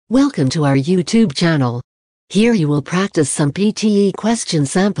Welcome to our YouTube channel. Here you will practice some PTE question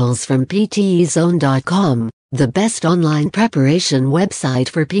samples from PTEzone.com, the best online preparation website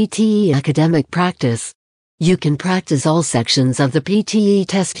for PTE academic practice. You can practice all sections of the PTE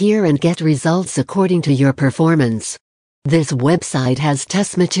test here and get results according to your performance. This website has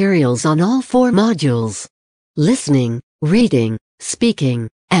test materials on all 4 modules: listening, reading, speaking,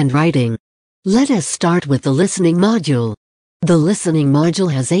 and writing. Let us start with the listening module. The listening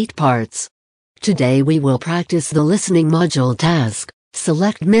module has 8 parts. Today we will practice the listening module task.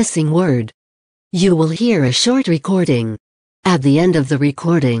 Select missing word. You will hear a short recording. At the end of the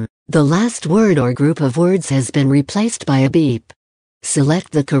recording, the last word or group of words has been replaced by a beep.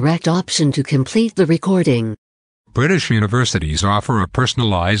 Select the correct option to complete the recording. British universities offer a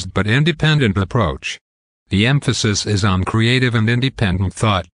personalized but independent approach. The emphasis is on creative and independent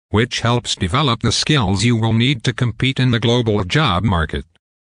thought, which helps develop the skills you will need to compete in the global job market.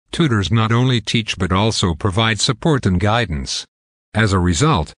 Tutors not only teach but also provide support and guidance. As a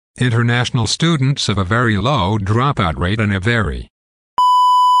result, international students have a very low dropout rate and a very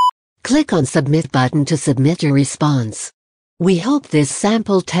Click on Submit button to submit your response. We hope this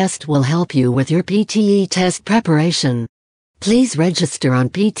sample test will help you with your PTE test preparation. Please register on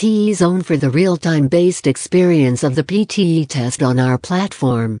PTE Zone for the real-time based experience of the PTE test on our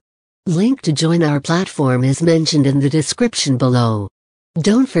platform. Link to join our platform is mentioned in the description below.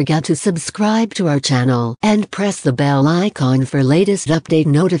 Don't forget to subscribe to our channel and press the bell icon for latest update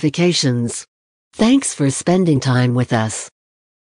notifications. Thanks for spending time with us.